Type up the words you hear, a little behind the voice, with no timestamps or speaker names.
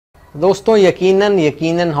दोस्तों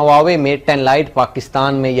यकीनन Huawei Mate 10 light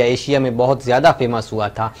Pakistan में या एशिया में बहुत ज़्यादा फेमस हुआ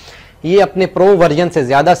था। ये अपने प्रो वर्जन से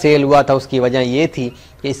ज़्यादा सेल हुआ था। उसकी वजह ये थी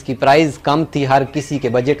कि इसकी प्राइस कम थी, हर किसी के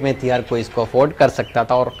बजट में थी, हर कोई इसको अफोर्ड कर सकता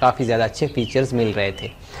था और काफ़ी ज़्यादा अच्छे फीचर्स मिल रहे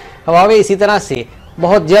थे। हुआवे इसी तरह से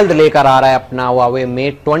बहुत जल्द लेकर आ रहा है अपना हुआवे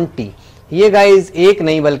मेट 20। ये गाइज एक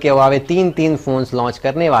नहीं बल्कि हुआवे तीन फ़ोन्स लॉन्च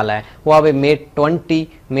करने वाला है, Huawei Mate 20,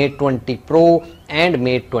 met 20 pro and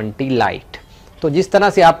met 20 light. तो जिस तरह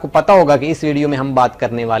से आपको पता होगा कि इस वीडियो में हम बात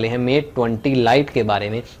करने वाले हैं मेट 20 लाइट के बारे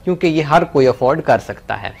में, क्योंकि ये हर कोई अफोर्ड कर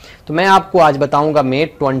सकता है। तो मैं आपको आज बताऊंगा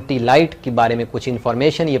मेट 20 लाइट के बारे में कुछ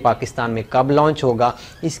इन्फॉर्मेशन, ये पाकिस्तान में कब लॉन्च होगा,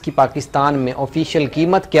 इसकी पाकिस्तान में ऑफिशियल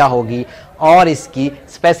कीमत क्या होगी और इसकी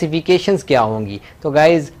स्पेसिफिकेशंस क्या होंगी। तो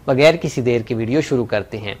गाइज़ बगैर किसी देर की वीडियो शुरू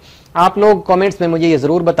करते हैं। आप लोग कमेंट्स में मुझे ये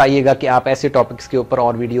ज़रूर बताइएगा कि आप ऐसे टॉपिक्स के ऊपर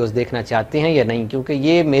और वीडियोस देखना चाहते हैं या नहीं, क्योंकि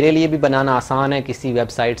ये मेरे लिए भी बनाना आसान है। किसी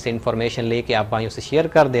वेबसाइट से इन्फॉर्मेशन लेके आप भाइयों से शेयर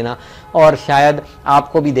कर देना और शायद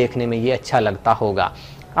आपको भी देखने में ये अच्छा लगता होगा।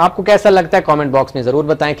 आपको कैसा लगता है कमेंट बॉक्स में ज़रूर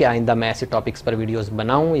बताएं कि आइंदा मैं ऐसे टॉपिक्स पर वीडियोस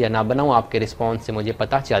बनाऊं या ना बनाऊं। आपके रिस्पांस से मुझे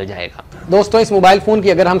पता चल जाएगा। दोस्तों इस मोबाइल फ़ोन की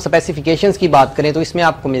अगर हम स्पेसिफिकेशंस की बात करें तो इसमें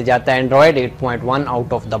आपको मिल जाता है Android 8.1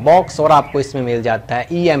 out of the box और आपको इसमें मिल जाता है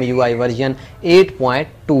EMUI वर्जन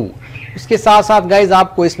 8.2। उसके साथ साथ गाइज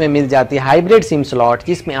आपको इसमें मिल जाती है हाइब्रिड सिम स्लॉट,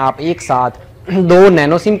 जिसमें आप एक साथ 2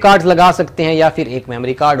 नैनो सिम कार्ड्स लगा सकते हैं या फिर एक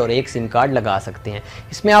मेमोरी कार्ड और एक सिम कार्ड लगा सकते हैं।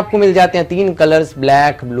 इसमें आपको मिल जाते हैं 3 कलर्स,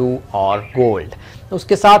 ब्लैक, ब्लू और गोल्ड।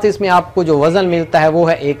 उसके साथ इसमें आपको जो वज़न मिलता है वो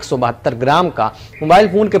है 172 ग्राम का। मोबाइल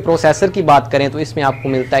फ़ोन के प्रोसेसर की बात करें तो इसमें आपको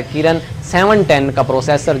मिलता है किरण 710 का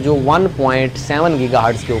प्रोसेसर जो 1.7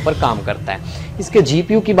 गीगाहर्ट्ज़ के ऊपर काम करता है। इसके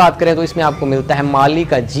GPU की बात करें तो इसमें आपको मिलता है माली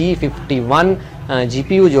का G51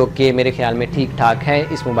 GPU, जो कि मेरे ख्याल में ठीक ठाक है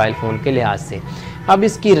इस मोबाइल फ़ोन के लिहाज से। अब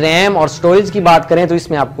इसकी रैम और स्टोरेज की बात करें तो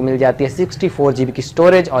इसमें आपको मिल जाती है 64 GB की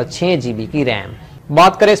स्टोरेज और 6 GB की रैम।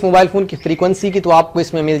 बात करें इस मोबाइल फ़ोन की फ्रीक्वेंसी की तो आपको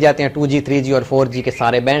इसमें मिल जाते हैं 2G, 3G और 4G के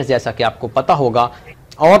सारे बैंड्स, जैसा कि आपको पता होगा।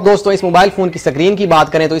 और दोस्तों इस मोबाइल फ़ोन की स्क्रीन की बात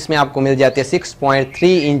करें तो इसमें आपको मिल जाती है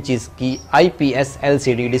 6.3 इंचज़ की IPS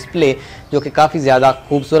LCD डिस्प्ले, जो कि काफ़ी ज़्यादा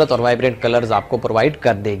खूबसूरत और वाइब्रेंट कलर्स आपको प्रोवाइड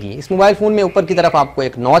कर देगी। इस मोबाइल फ़ोन में ऊपर की तरफ आपको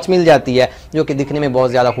एक नॉच मिल जाती है जो कि दिखने में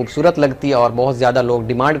बहुत ज़्यादा खूबसूरत लगती है और बहुत ज़्यादा लोग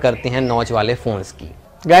डिमांड करते हैं नॉच वाले फ़ोन्स की।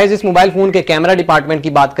 गाइज इस मोबाइल फ़ोन के कैमरा डिपार्टमेंट की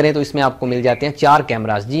बात करें तो इसमें आपको मिल जाते हैं 4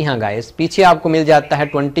 कैमरास। जी हाँ गाइज, पीछे आपको मिल जाता है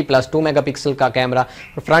 20+2 मेगापिक्सल का कैमरा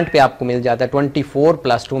और फ्रंट पे आपको मिल जाता है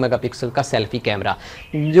 24+2 मेगापिक्सल का सेल्फी कैमरा।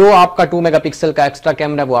 जो आपका 2 मेगापिक्सल का एक्स्ट्रा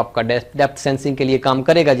कैमरा वो आपका डेप्थ सेंसिंग के लिए काम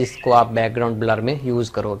करेगा, जिसको आप बैकग्राउंड ब्लर में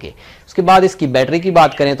यूज़ करोगे। उसके बाद इसकी बैटरी की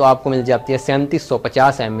बात करें तो आपको मिल जाती है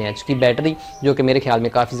 3750 mAh की बैटरी, जो कि मेरे ख्याल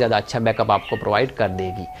में काफ़ी ज़्यादा अच्छा बैकअप आपको प्रोवाइड कर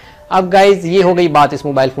देगी। अब गाइज ये हो गई बात इस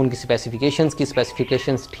मोबाइल फ़ोन की स्पेसिफिकेशंस की।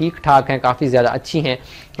 स्पेसिफिकेशंस ठीक ठाक हैं, काफ़ी ज़्यादा अच्छी हैं।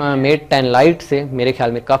 मेट 10 लाइट से मेरे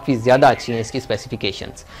ख्याल में काफ़ी ज़्यादा अच्छी हैं इसकी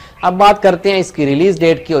स्पेसिफिकेशंस। अब बात करते हैं इसकी रिलीज़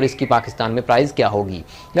डेट की और इसकी पाकिस्तान में प्राइस क्या होगी।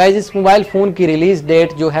 गाइज इस मोबाइल फ़ोन की रिलीज़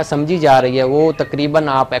डेट जो है समझी जा रही है वो तकरीबन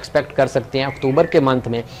आप एक्सपेक्ट कर सकते हैं अक्टूबर के मंथ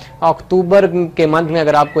में। अक्टूबर के मंथ में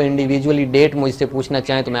अगर आपको इंडिविजुअली डेट मुझसे पूछना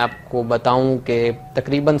चाहें तो मैं आपको बताऊं कि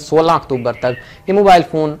तकरीबन 16 अक्टूबर तक ये मोबाइल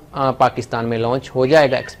फ़ोन पाकिस्तान में लॉन्च हो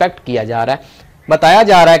जाएगा। एक्सपेक्ट किया जा रहा है, बताया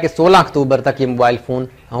जा रहा है कि 16 अक्टूबर तक ये मोबाइल फ़ोन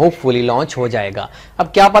होपफुली लॉन्च हो जाएगा।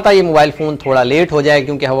 अब क्या पता ये मोबाइल फ़ोन थोड़ा लेट हो जाए,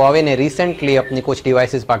 क्योंकि हुआवे ने रिसेंटली अपनी कुछ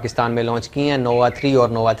डिवाइसेस पाकिस्तान में लॉन्च किए हैं, नोवा 3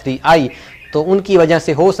 और नोवा 3i, तो उनकी वजह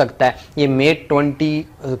से हो सकता है ये मेट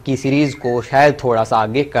 20 की सीरीज़ को शायद थोड़ा सा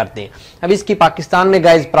आगे कर दें। अब इसकी पाकिस्तान में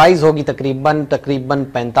गाइज प्राइस होगी तकरीबन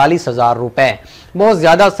 45,000 रुपये। बहुत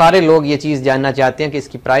ज़्यादा सारे लोग ये चीज़ जानना चाहते हैं कि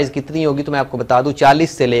इसकी प्राइस कितनी होगी, तो मैं आपको बता दूं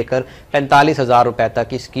 40 से लेकर 45,000 रुपये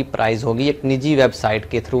तक इसकी प्राइस होगी। एक निजी वेबसाइट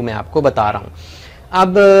के थ्रू मैं आपको बता रहा हूँ।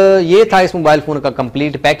 अब ये था इस मोबाइल फ़ोन का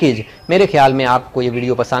कंप्लीट पैकेज। मेरे ख्याल में आपको ये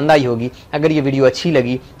वीडियो पसंद आई होगी। अगर ये वीडियो अच्छी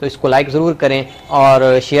लगी तो इसको लाइक ज़रूर करें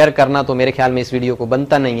और शेयर करना तो मेरे ख्याल में इस वीडियो को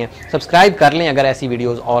बनता नहीं है। सब्सक्राइब कर लें अगर ऐसी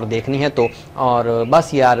वीडियोस और देखनी है तो। और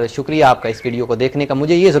बस यार शुक्रिया आपका इस वीडियो को देखने का।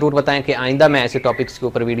 मुझे ये ज़रूर बताएं कि आइंदा मैं ऐसे टॉपिक्स के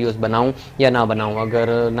ऊपर वीडियोज़ बनाऊँ या ना बनाऊँ।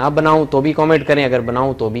 अगर ना बनाऊँ तो भी कॉमेंट करें, अगर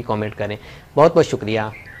बनाऊँ तो भी कॉमेंट करें। बहुत बहुत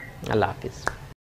शुक्रिया। अल्लाह हाफिज़।